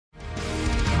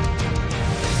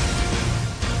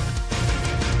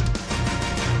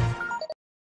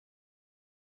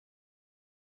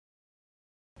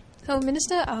So,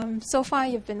 Minister, so far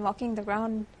you've been walking the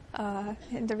ground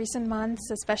in the recent months,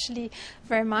 especially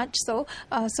very much so.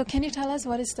 So, can you tell us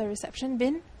what is the reception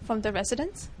been from the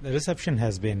residents? The reception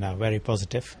has been very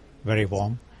positive, very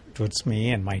warm towards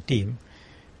me and my team.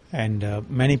 And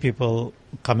many people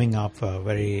coming up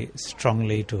very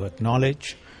strongly to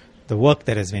acknowledge the work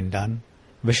that has been done,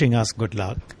 wishing us good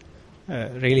luck,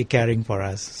 really caring for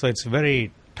us. So it's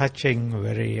very touching,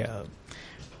 very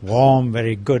warm,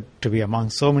 very good to be among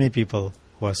so many people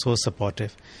who are so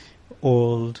supportive,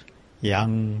 old,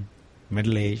 young,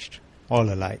 middle-aged,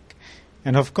 all alike.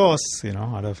 And of course,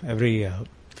 out of every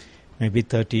maybe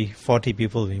 30, 40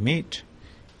 people we meet,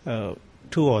 2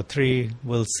 or 3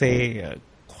 will say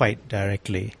quite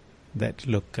directly that,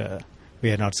 look,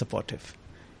 we are not supportive.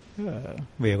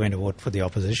 We are going to vote for the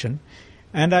opposition.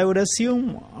 And I would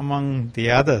assume among the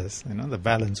others, the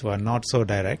balance who are not so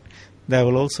direct, there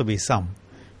will also be some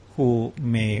who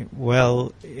may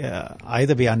well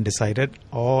either be undecided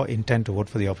or intend to vote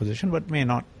for the opposition, but may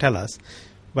not tell us.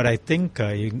 But I think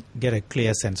you get a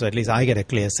clear sense, or at least I get a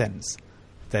clear sense,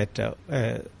 that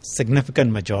a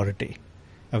significant majority,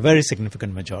 a very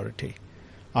significant majority,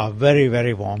 are very,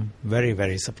 very warm, very,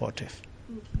 very supportive.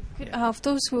 Of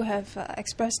those who have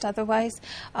expressed otherwise,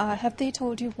 have they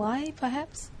told you why,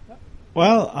 perhaps?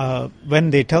 Well, when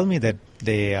they tell me that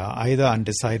they are either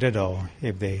undecided or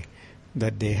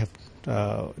that they have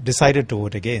decided to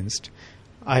vote against,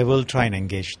 I will try and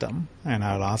engage them, and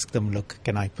I'll ask them, look,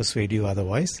 can I persuade you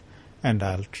otherwise? And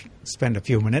I'll spend a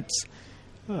few minutes.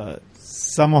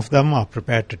 Some of them are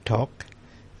prepared to talk.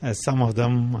 Some of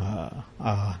them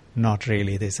are not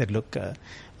really. They said, look,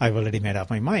 I've already made up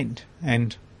my mind,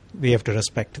 and we have to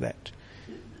respect that.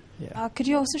 Yeah. Could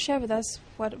you also share with us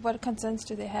what concerns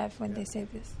do they have when they say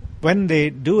this? When they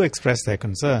do express their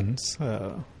concerns,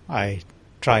 I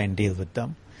try and deal with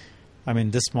them. I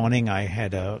mean, this morning I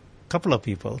had a couple of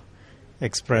people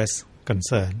express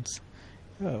concerns.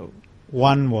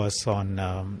 One was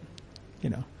on,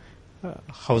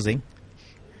 housing.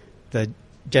 The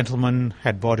gentleman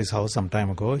had bought his house some time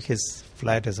ago. His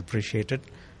flat is appreciated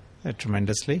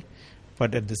tremendously,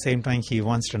 but at the same time he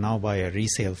wants to now buy a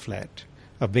resale flat,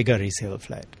 a bigger resale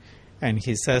flat. And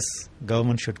he says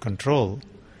government should control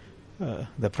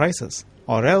the prices,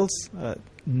 or else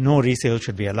no resale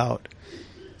should be allowed.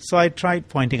 So I tried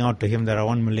pointing out to him there are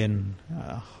 1 million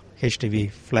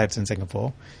HDB flats in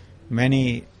Singapore.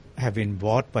 Many have been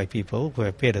bought by people who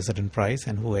have paid a certain price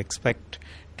and who expect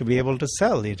to be able to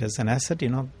sell it as an asset.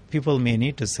 People may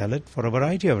need to sell it for a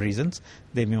variety of reasons.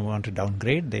 They may want to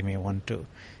downgrade. They may want to,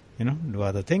 do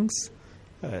other things.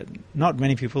 Not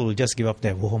many people will just give up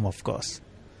their home, of course.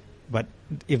 But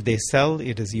if they sell,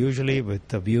 it is usually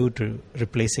with a view to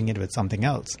replacing it with something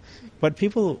else. But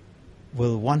people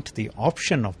will want the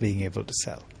option of being able to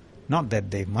sell. Not that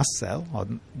they must sell or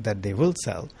that they will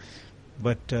sell,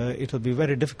 but it will be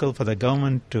very difficult for the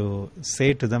government to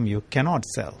say to them, you cannot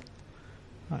sell.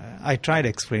 I tried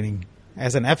explaining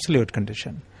as an absolute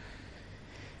condition.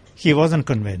 He wasn't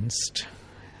convinced.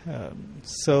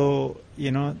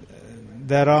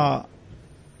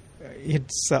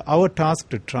 It's our task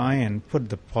to try and put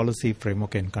the policy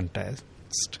framework in context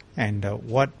and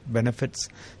what benefits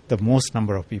the most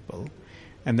number of people.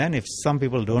 And then if some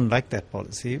people don't like that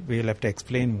policy, we'll have to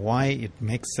explain why it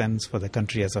makes sense for the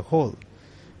country as a whole.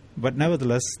 But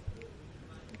nevertheless,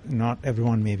 not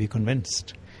everyone may be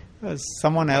convinced.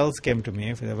 Someone else came to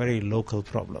me with a very local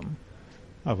problem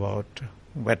about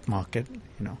wet market.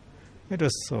 It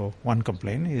was one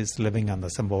complaint. He's living on the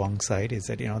Sembawang side. He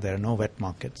said, there are no wet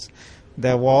markets.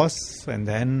 There was, and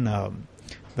then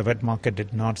the wet market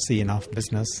did not see enough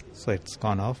business, so it's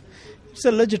gone off. It's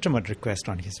a legitimate request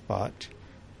on his part.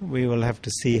 We will have to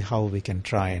see how we can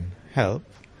try and help.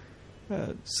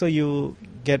 But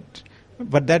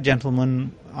that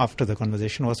gentleman, after the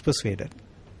conversation, was persuaded.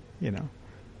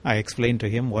 I explained to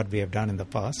him what we have done in the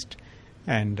past,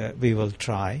 and we will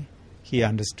try. He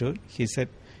understood. He said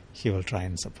he will try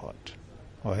and support.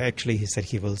 Or actually, he said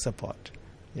he will support.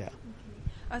 Yeah.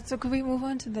 So could we move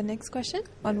on to the next question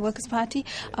on Workers' Party?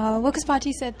 Workers'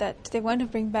 Party said that they want to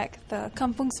bring back the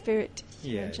kampung spirit.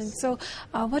 Yes. Mentioned. So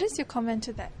what is your comment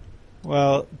to that?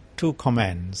 Well, 2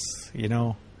 comments.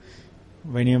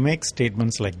 When you make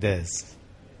statements like this,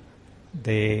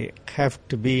 they have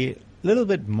to be a little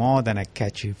bit more than a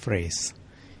catchy phrase.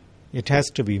 It has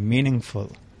to be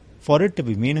meaningful. For it to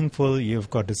be meaningful,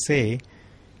 you've got to say,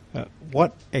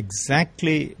 what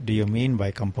exactly do you mean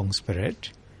by kampung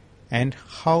spirit, and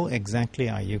how exactly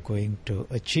are you going to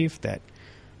achieve that?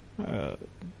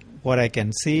 What I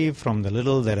can see from the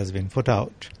little that has been put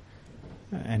out,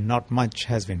 and not much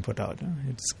has been put out,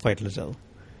 it's quite little,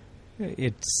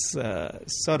 it's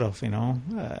sort of,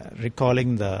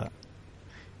 recalling the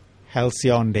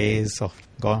halcyon days of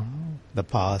the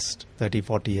past, 30,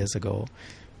 40 years ago,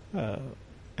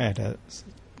 at a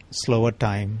slower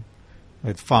time,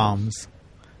 with farms,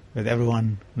 with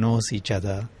everyone knows each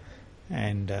other,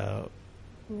 and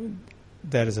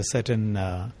there is a certain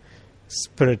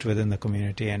spirit within the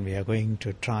community, and we are going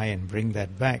to try and bring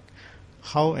that back.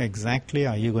 How exactly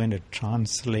are you going to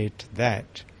translate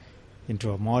that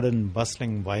into a modern,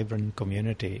 bustling, vibrant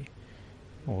community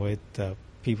with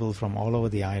people from all over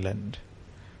the island,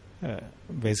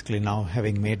 basically now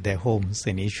having made their homes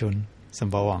in Yishun,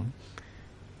 Sembawang?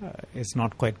 It's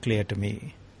not quite clear to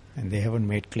me, and they haven't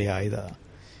made clear either.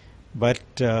 But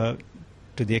you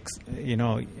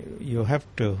have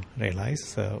to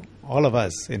realize all of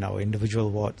us in our individual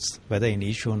wards, whether in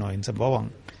Yishun or in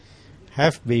Sembawang,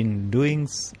 have been doing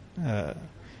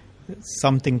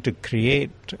something to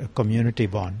create a community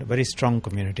bond, a very strong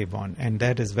community bond, and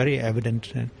that is very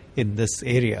evident in this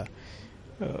area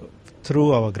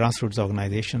through our grassroots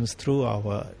organizations, through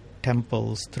our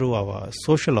temples, through our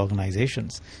social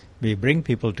organizations. We bring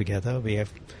people together. We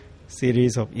have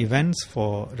series of events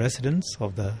for residents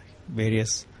of the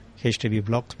various HDB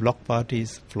blocks, block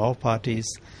parties, floor parties,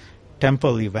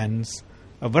 temple events,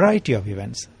 a variety of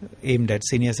events aimed at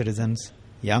senior citizens,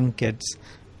 young kids,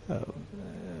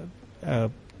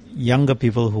 younger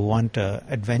people who want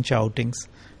adventure outings,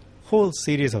 whole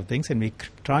series of things, and we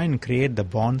try and create the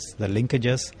bonds, the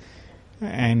linkages,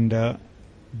 and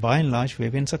by and large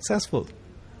we've been successful.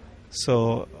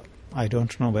 So I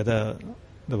don't know whether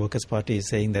the Workers' Party is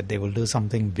saying that they will do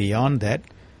something beyond that,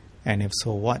 and if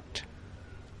so, what?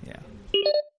 Yeah.